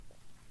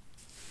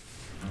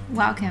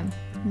Welcome.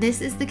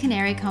 This is the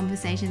Canary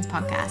Conversations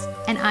podcast,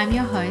 and I'm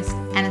your host,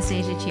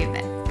 Anastasia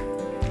Tubin.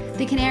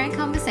 The Canary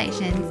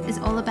Conversations is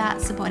all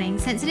about supporting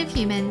sensitive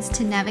humans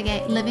to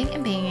navigate living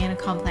and being in a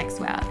complex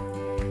world.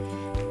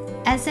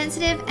 As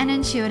sensitive and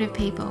intuitive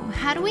people,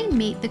 how do we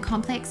meet the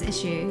complex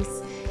issues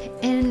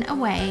in a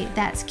way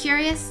that's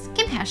curious,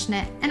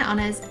 compassionate, and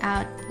honors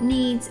our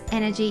needs,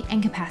 energy,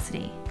 and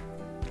capacity?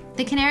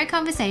 The Canary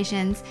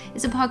Conversations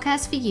is a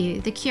podcast for you,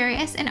 the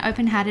curious and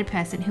open-hearted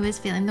person who is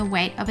feeling the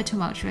weight of a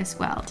tumultuous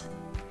world.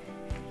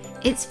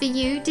 It's for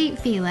you, deep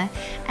feeler,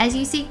 as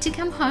you seek to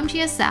come home to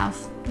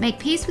yourself, make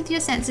peace with your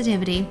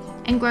sensitivity,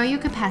 and grow your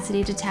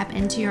capacity to tap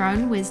into your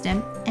own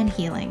wisdom and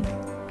healing.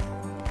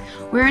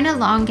 We're in a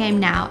long game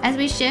now as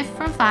we shift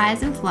from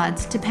fires and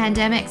floods to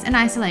pandemics and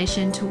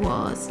isolation to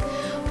wars.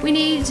 We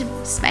need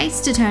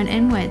space to turn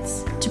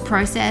inwards, to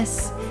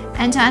process,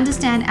 and to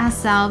understand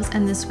ourselves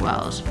and this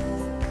world.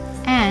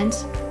 And,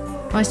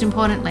 most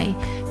importantly,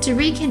 to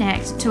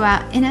reconnect to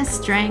our inner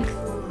strength,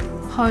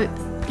 hope,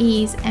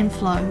 ease, and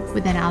flow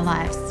within our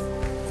lives.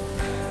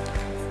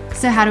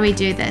 So how do we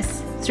do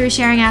this? Through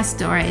sharing our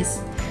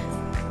stories,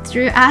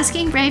 through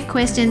asking brave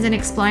questions and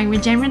exploring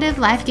regenerative,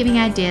 life-giving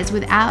ideas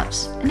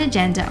without an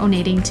agenda or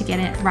needing to get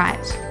it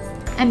right,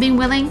 and being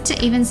willing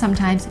to even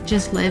sometimes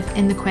just live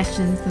in the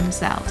questions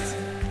themselves.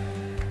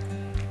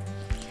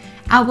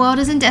 Our world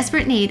is in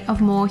desperate need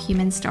of more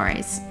human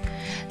stories.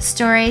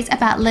 Stories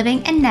about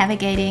living and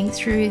navigating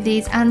through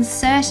these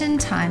uncertain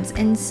times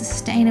in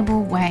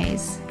sustainable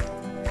ways.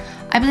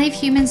 I believe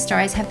human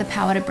stories have the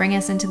power to bring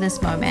us into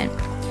this moment,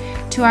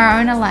 to our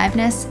own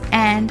aliveness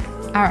and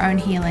our own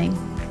healing.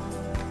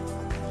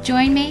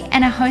 Join me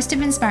and a host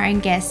of inspiring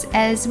guests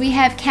as we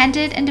have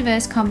candid and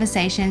diverse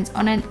conversations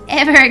on an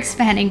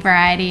ever-expanding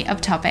variety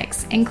of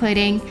topics,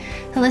 including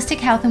holistic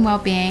health and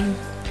well-being,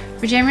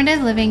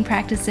 regenerative living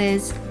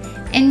practices,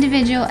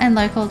 individual and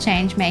local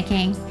change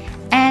making,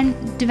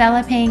 and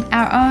developing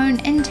our own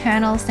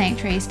internal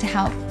sanctuaries to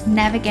help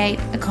navigate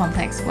a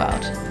complex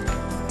world.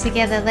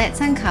 Together, let's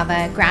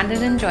uncover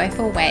grounded and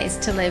joyful ways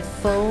to live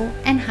full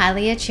and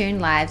highly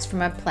attuned lives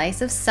from a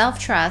place of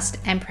self-trust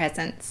and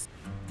presence.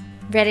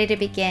 Ready to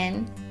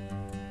begin?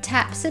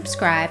 Tap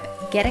subscribe,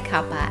 get a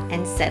cuppa,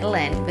 and settle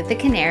in with the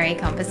Canary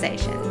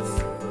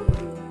Conversations.